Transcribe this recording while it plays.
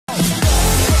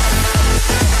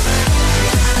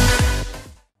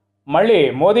మళ్ళీ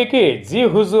మోదీకి జీ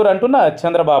హుజూర్ అంటున్న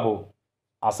చంద్రబాబు.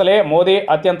 అసలే మోదీ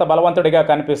అత్యంత బలవంతుడిగా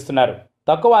కనిపిస్తున్నారు.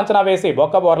 తక్కువ అంచనా వేసి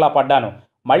బొక్కబోర్లా పడ్డాను,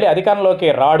 మళ్ళీ అధికారంలోకి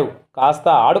రాడు, కాస్త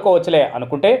ఆడుకోవచ్చులే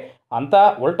అనుకుంటే అంతా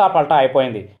ఉల్టా పల్టా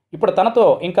అయిపోయింది. ఇప్పుడు తనతో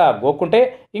ఇంకా గోక్కుంటే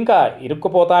ఇంకా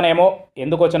ఇరుక్కుపోతానేమో.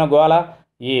 ఎందుకు వచ్చిన గోల?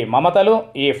 ఈ మమతలు,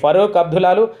 ఈ ఫరూక్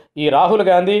అబ్దుల్లాలు, ఈ రాహుల్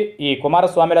గాంధీ, ఈ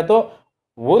కుమారస్వామిలతో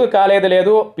ఊరు కాలేది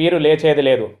లేదు, పీరు లేచేది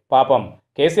లేదు. పాపం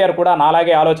కేసీఆర్ కూడా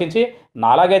నాలాగే ఆలోచించి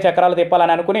నాలాగే చక్రాలు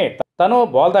తిప్పాలని అనుకుని తను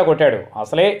బోల్తా కొట్టాడు.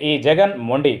 అసలే ఈ జగన్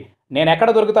మొండి, నేనెక్కడ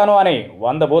దొరుకుతాను అని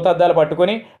 100 భూతద్దాలు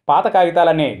పట్టుకుని పాత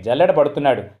కాగితాలన్నీ జల్లెడ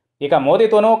పడుతున్నాడు. ఇక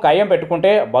మోదీతోనూ కయ్యం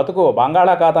పెట్టుకుంటే బతుకు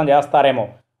బంగాళాఖాతం చేస్తారేమో.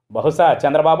 బహుశా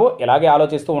చంద్రబాబు ఇలాగే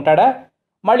ఆలోచిస్తూ ఉంటాడా?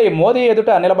 మళ్ళీ మోదీ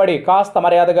ఎదుట నిలబడి కాస్త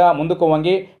మర్యాదగా ముందుకు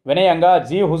వంగి వినయంగా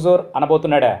జీ హుజూర్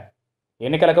అనబోతున్నాడా?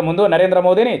 ఎన్నికలకు ముందు నరేంద్ర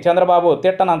మోదీని చంద్రబాబు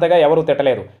తిట్టనంతగా ఎవరూ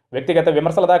తిట్టలేదు. వ్యక్తిగత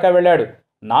విమర్శల దాకా వెళ్ళాడు.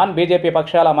 నాన్ బీజేపీ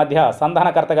పక్షాల మధ్య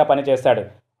సంధానకర్తగా పనిచేశాడు.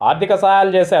 ఆర్థిక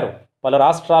సహాయాలు చేశారు. పలు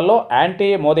రాష్ట్రాల్లో యాంటీ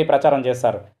మోదీ ప్రచారం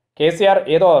చేశారు. కేసీఆర్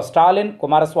ఏదో స్టాలిన్,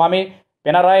 కుమారస్వామి,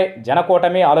 పినరాయ్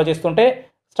జనకూటమి ఆలోచిస్తుంటే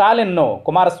స్టాలిన్ను,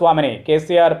 కుమారస్వామిని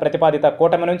కేసీఆర్ ప్రతిపాదిత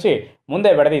కూటమి నుంచి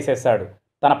ముందే విడదీసేశాడు.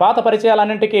 తన పాత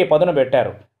పరిచయాలన్నింటికీ పదును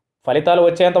పెట్టారు. ఫలితాలు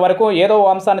వచ్చేంత వరకు ఏదో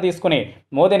అంశాన్ని తీసుకుని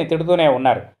మోదీని తిడుతూనే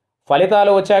ఉన్నారు.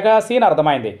 ఫలితాలు వచ్చాక సీన్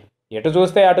అర్థమైంది. ఎటు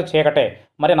చూస్తే అటు చీకటే.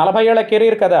 మరి 40 ఏళ్ల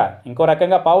కెరీర్ కదా, ఇంకో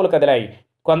రకంగా పావులు కదిలాయి.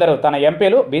 కొందరు తన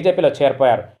ఎంపీలు బీజేపీలో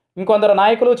చేరిపోయారు. ఇంకొందరు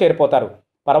నాయకులు చేరిపోతారు.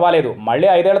 పర్వాలేదు, మళ్ళీ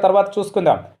 5 ఏళ్ల తర్వాత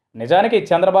చూసుకుందాం. నిజానికి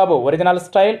చంద్రబాబు ఒరిజినల్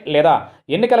స్టైల్ లేదా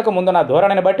ఎన్నికలకు ముందున్న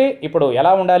ధోరణిని బట్టి ఇప్పుడు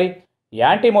ఎలా ఉండాలి?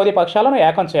 యాంటీ మోదీ పక్షాలను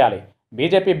ఏకం చేయాలి.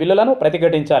 బీజేపీ బిల్లులను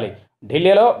ప్రతిఘటించాలి.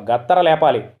 ఢిల్లీలో గత్తర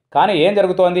లేపాలి. కానీ ఏం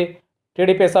జరుగుతోంది?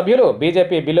 టీడీపీ సభ్యులు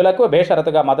బీజేపీ బిల్లులకు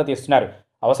బేషరతుగా మద్దతు ఇస్తున్నారు.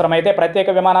 అవసరమైతే ప్రత్యేక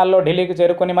విమానాల్లో ఢిల్లీకి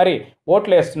చేరుకుని మరీ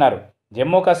ఓట్లు వేస్తున్నారు.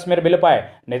 జమ్మూ కాశ్మీర్ బిల్లుపై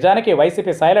నిజానికి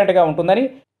వైసీపీ సైలెంట్గా ఉంటుందని,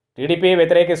 టీడీపీ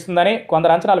వ్యతిరేకిస్తుందని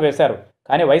కొందరు అంచనాలు వేశారు.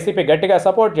 కానీ వైసీపీ గట్టిగా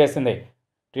సపోర్ట్ చేసింది.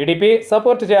 టీడీపీ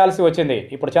సపోర్ట్ చేయాల్సి వచ్చింది.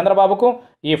 ఇప్పుడు చంద్రబాబుకు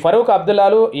ఈ ఫరూక్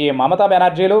అబ్దుల్లాలు, ఈ మమతా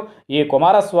బెనర్జీలు, ఈ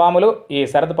కుమారస్వాములు, ఈ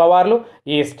శరద్ పవార్లు,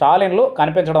 ఈ స్టాలిన్లు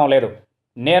కనిపించడం లేదు.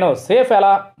 నేను సేఫ్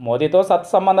ఎలా? మోదీతో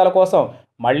సత్సంబంధాల కోసం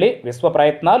మళ్ళీ విశ్వ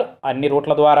ప్రయత్నాలు అన్ని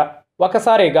రూట్ల ద్వారా.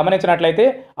 ఒకసారి గమనించినట్లయితే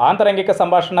ఆంతరంగిక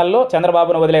సంభాషణల్లో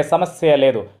చంద్రబాబును వదిలే సమస్య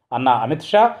లేదు అన్న అమిత్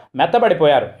షా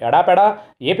మెత్తబడిపోయారు. ఎడాపెడా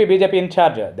ఏపీ బీజేపీ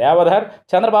ఇన్ఛార్జ్ దేవధర్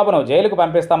చంద్రబాబును జైలుకు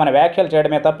పంపిస్తామని వ్యాఖ్యలు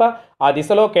చేయడమే తప్ప ఆ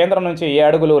దిశలో కేంద్రం నుంచి ఏ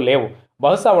అడుగులు లేవు.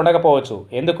 బహుశా ఉండకపోవచ్చు.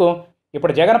 ఎందుకు?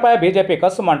 ఇప్పుడు జగన్పై బీజేపీ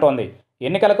కస్సుమంటోంది.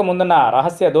 ఎన్నికలకు ముందున్న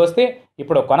రహస్య దోస్తీ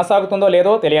ఇప్పుడు కొనసాగుతుందో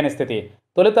లేదో తెలియని స్థితి.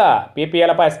 తొలుత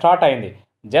పీపీఎలపై స్టార్ట్ అయింది.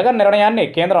 జగన్ నిర్ణయాన్ని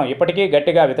కేంద్రం ఇప్పటికీ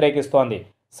గట్టిగా వ్యతిరేకిస్తోంది.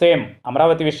 సేమ్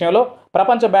అమరావతి విషయంలో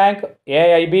ప్రపంచ బ్యాంక్,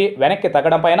 ఏఐబి వెనక్కి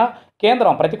తగ్గడంపైన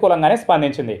కేంద్రం ప్రతికూలంగానే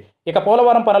స్పందించింది. ఇక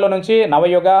పోలవరం పనుల నుంచి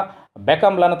నవయుగ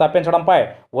బెకంలను తప్పించడంపై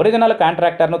ఒరిజినల్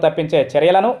కాంట్రాక్టర్ను తప్పించే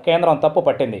చర్యలను కేంద్రం తప్పు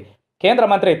పట్టింది. కేంద్ర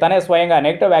మంత్రి తనే స్వయంగా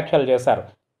నెగిటివ్ వ్యాఖ్యలు చేశారు.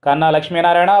 కన్నా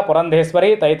లక్ష్మీనారాయణ, పురంధేశ్వరి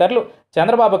తదితరులు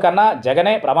చంద్రబాబు కన్నా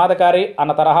జగనే ప్రమాదకారి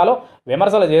అన్న తరహాలో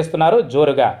విమర్శలు చేస్తున్నారు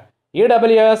జోరుగా.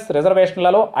 ఈడబ్ల్యూఎస్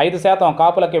రిజర్వేషన్లలో 5%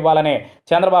 కాపులకు ఇవ్వాలనే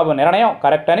చంద్రబాబు నిర్ణయం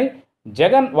కరెక్ట్ అని,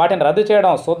 జగన్ వాటిని రద్దు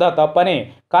చేయడం శుద్ధ తప్పని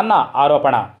కన్నా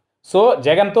ఆరోపణ. సో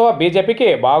జగన్తో బీజేపీకి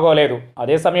బాగోలేదు.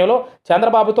 అదే సమయంలో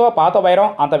చంద్రబాబుతో పాత వైరం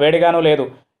అంత వేడిగానూ లేదు.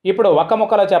 ఇప్పుడు ఒక్క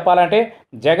ముక్కలో చెప్పాలంటే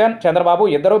జగన్, చంద్రబాబు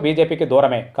ఇద్దరూ బీజేపీకి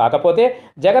దూరమే. కాకపోతే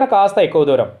జగన్ కాస్త ఎక్కువ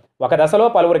దూరం. ఒక దశలో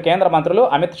పలువురు కేంద్ర మంత్రులు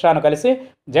అమిత్ షాను కలిసి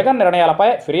జగన్ నిర్ణయాలపై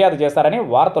ఫిర్యాదు చేశారని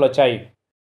వార్తలొచ్చాయి.